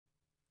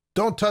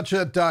Don't touch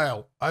that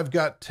dial. I've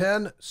got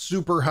 10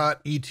 super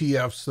hot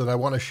ETFs that I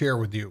want to share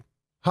with you.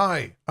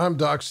 Hi, I'm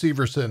Doc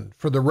Severson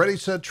for the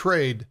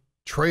ReadySetTrade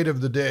Trade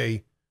of the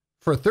Day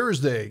for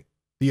Thursday,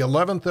 the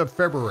 11th of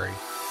February.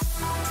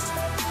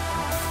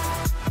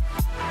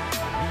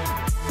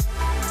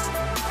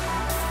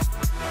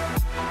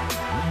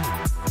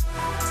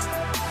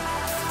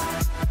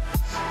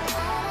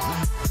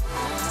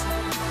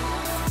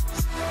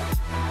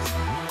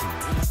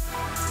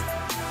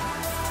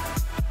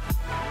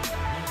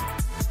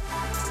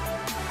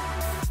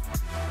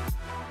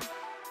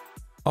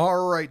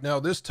 All right, now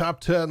this top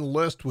 10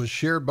 list was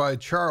shared by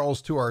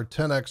Charles to our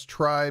 10X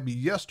Tribe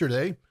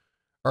yesterday.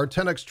 Our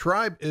 10X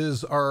Tribe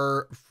is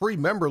our free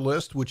member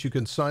list, which you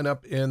can sign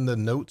up in the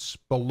notes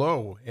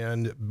below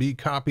and be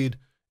copied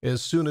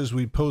as soon as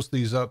we post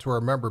these out to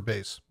our member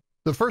base.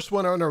 The first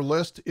one on our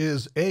list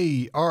is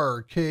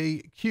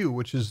ARKQ,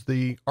 which is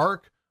the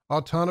ARK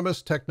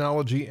Autonomous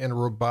Technology and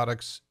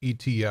Robotics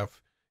ETF.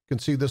 You can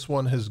see this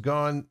one has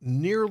gone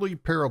nearly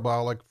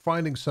parabolic,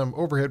 finding some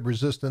overhead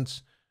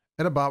resistance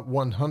at about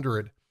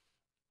 100.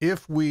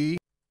 If we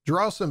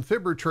draw some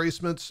fib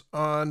retracements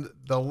on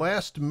the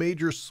last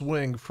major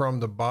swing from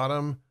the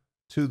bottom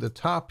to the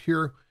top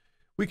here,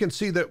 we can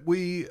see that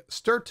we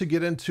start to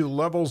get into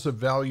levels of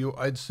value,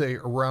 I'd say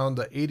around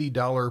the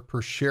 $80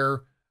 per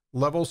share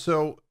level.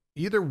 So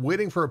either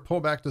waiting for a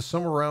pullback to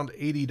somewhere around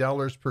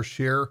 $80 per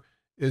share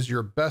is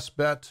your best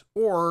bet,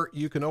 or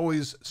you can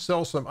always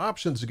sell some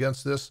options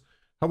against this.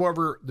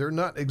 However, they're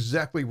not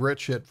exactly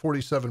rich at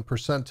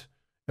 47%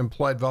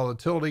 implied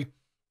volatility.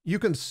 You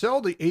can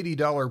sell the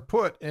 $80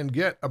 put and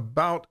get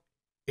about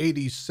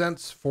 80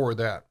 cents for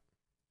that,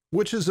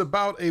 which is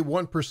about a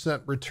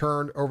 1%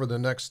 return over the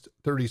next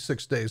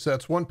 36 days.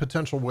 That's one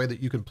potential way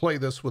that you can play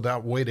this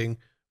without waiting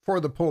for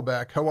the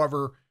pullback.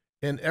 However,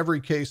 in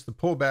every case, the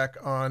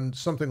pullback on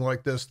something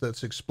like this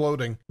that's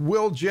exploding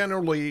will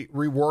generally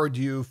reward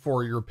you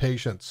for your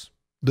patience.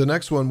 The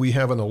next one we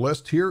have on the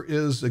list here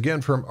is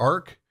again from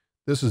ARK.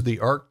 This is the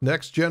ARK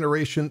Next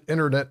Generation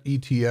Internet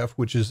ETF,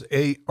 which is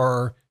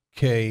ARKW.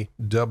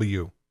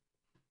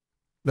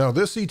 Now,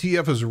 this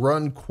ETF has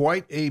run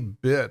quite a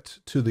bit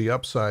to the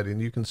upside,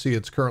 and you can see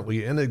it's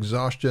currently in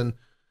exhaustion.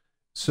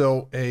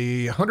 So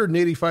a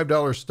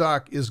 $185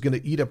 stock is going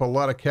to eat up a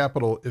lot of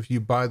capital if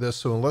you buy this.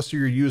 So unless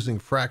you're using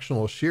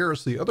fractional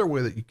shares, the other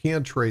way that you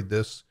can trade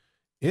this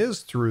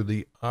is through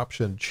the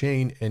option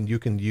chain, and you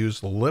can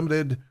use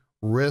limited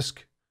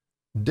risk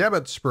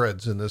debit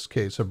spreads. In this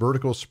case, a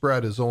vertical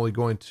spread is only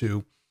going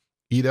to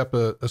eat up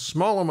a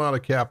small amount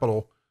of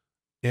capital,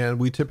 and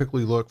we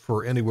typically look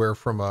for anywhere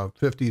from a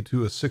 50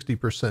 to a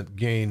 60%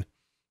 gain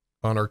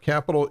on our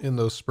capital in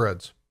those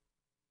spreads.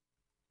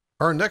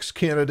 Our next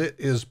candidate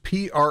is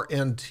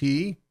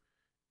PRNT,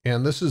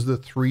 and this is the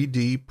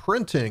 3D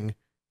printing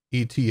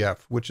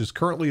ETF, which is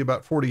currently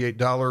about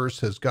 $48,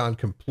 has gone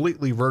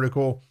completely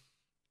vertical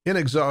in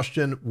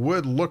exhaustion,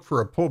 would look for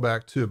a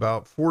pullback to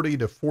about 40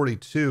 to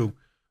 42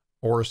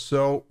 or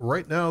so.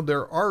 Right now,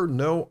 there are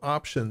no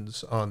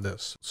options on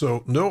this.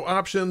 So no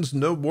options,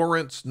 no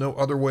warrants, no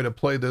other way to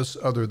play this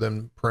other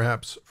than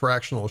perhaps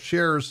fractional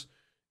shares.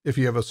 If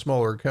you have a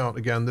smaller account,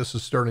 again, this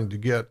is starting to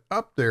get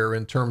up there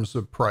in terms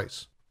of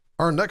price.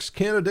 Our next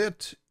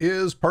candidate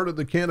is part of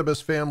the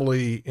cannabis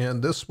family,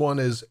 and this one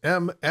is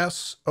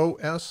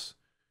MSOS.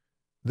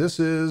 This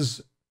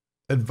is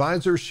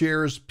Advisor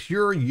Shares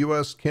Pure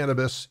US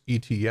Cannabis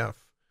ETF.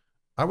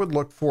 I would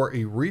look for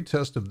a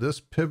retest of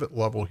this pivot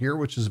level here,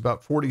 which is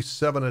about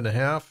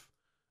 47.5.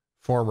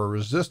 Former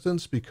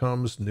resistance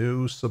becomes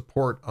new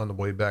support on the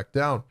way back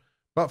down.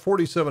 About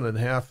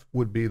 47.5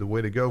 would be the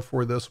way to go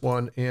for this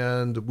one.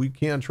 And we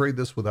can trade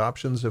this with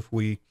options if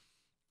we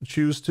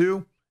choose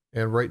to.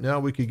 And right now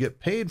we could get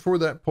paid for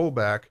that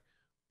pullback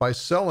by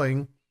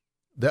selling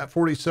that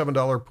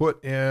 $47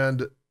 put.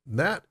 And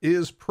that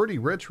is pretty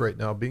rich right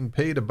now, being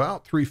paid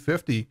about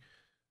 $350.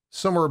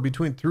 Somewhere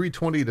between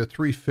 $320 to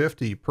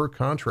 $350 per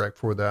contract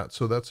for that.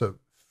 So that's a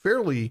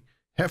fairly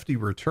hefty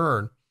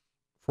return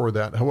for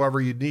that.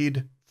 However, you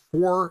need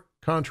 4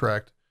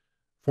 contract,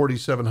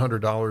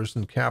 $4,700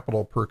 in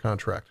capital per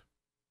contract.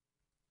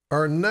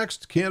 Our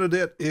next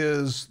candidate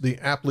is the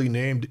aptly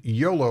named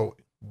YOLO,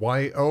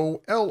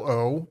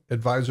 YOLO,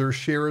 Advisor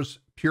Shares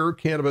Pure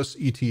Cannabis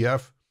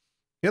ETF,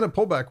 in a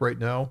pullback right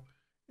now.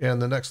 And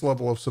the next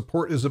level of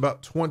support is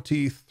about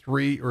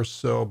 23 or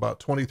so, about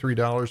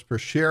 $23 per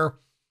share.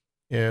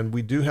 And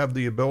we do have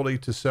the ability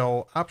to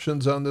sell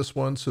options on this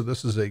one, so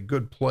this is a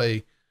good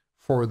play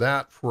for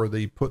that, for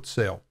the put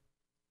sale.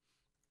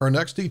 Our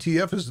next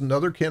ETF is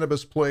another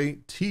cannabis play,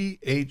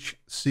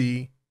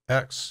 THCX.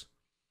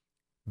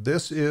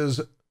 This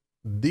is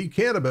the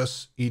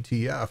cannabis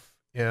ETF,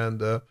 and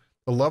the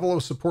level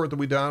of support that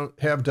we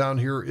have down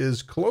here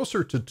is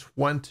closer to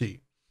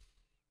 20,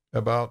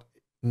 about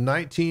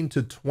 $19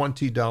 to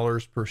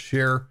 $20 per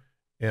share.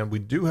 And we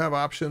do have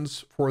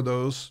options for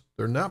those.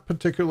 They're not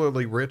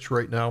particularly rich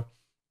right now.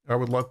 I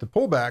would let the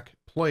pullback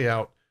play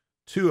out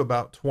to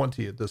about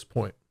 20 at this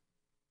point.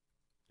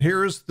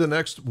 Here's the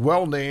next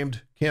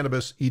well-named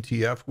cannabis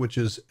ETF, which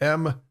is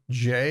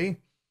MJ.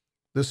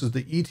 This is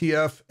the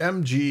ETF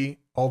MG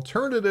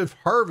Alternative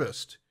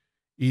Harvest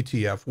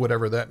ETF,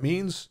 whatever that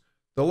means.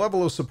 The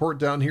level of support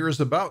down here is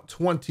about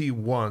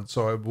 21.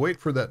 So I would wait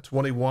for that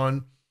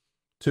 21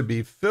 to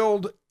be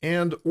filled,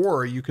 and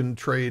or you can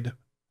trade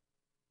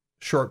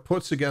short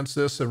puts against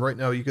this. And right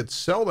now you could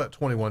sell that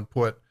 21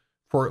 put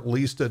for at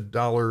least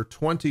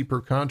 $1.20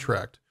 per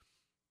contract,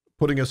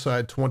 putting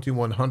aside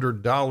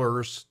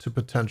 $2,100 to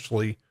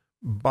potentially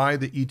buy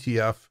the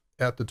ETF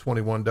at the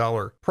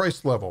 $21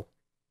 price level.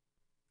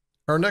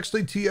 Our next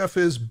ETF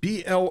is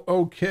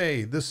BLOK.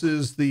 This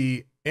is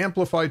the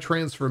Amplify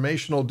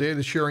Transformational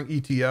Data Sharing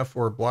ETF,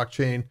 or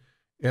blockchain,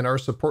 and our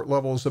support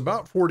level is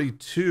about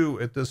 42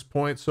 at this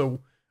point. So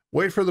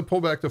wait for the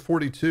pullback to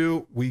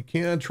 42. We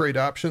can trade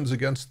options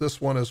against this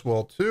one as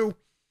well too.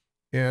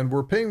 And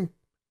we're paying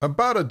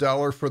about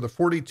 $1 for the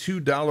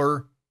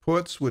 $42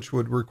 puts, which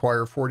would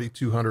require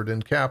 $4,200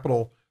 in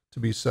capital to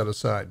be set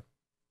aside.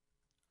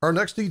 Our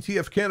next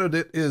ETF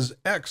candidate is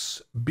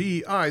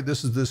XBI.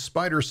 This is the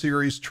Spider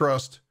Series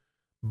Trust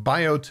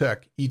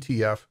Biotech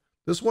ETF.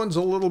 This one's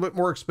a little bit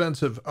more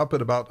expensive, up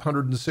at about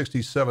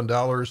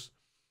 $167.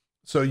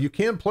 So you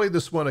can play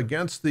this one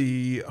against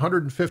the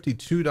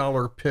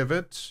 $152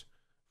 pivot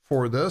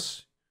for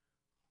this.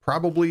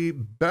 Probably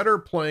better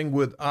playing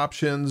with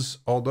options,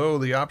 although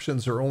the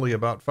options are only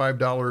about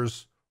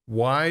 $5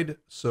 wide.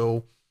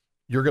 So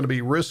you're going to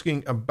be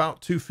risking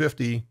about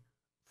 $250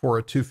 for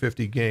a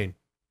 $250 gain.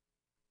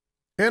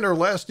 And our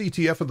last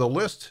ETF of the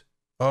list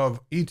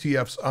of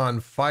ETFs on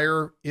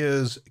fire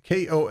is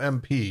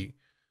KOMP.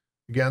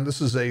 Again,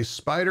 this is a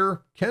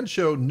Spider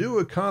Kensho New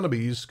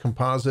Economies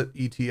Composite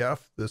ETF.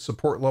 The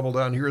support level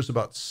down here is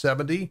about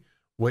 70.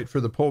 Wait for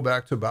the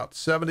pullback to about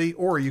 70,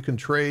 or you can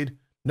trade.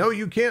 No,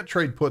 you can't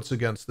trade puts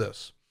against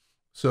this.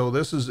 So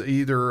this is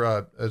either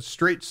a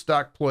straight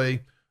stock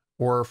play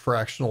or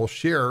fractional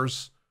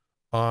shares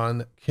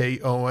on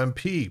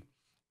KOMP.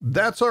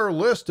 That's our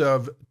list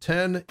of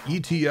 10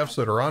 ETFs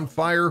that are on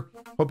fire.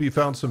 Hope you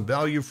found some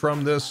value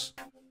from this.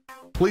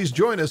 Please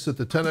join us at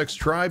the 10X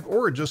Tribe,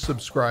 or just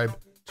subscribe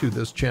to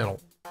this channel.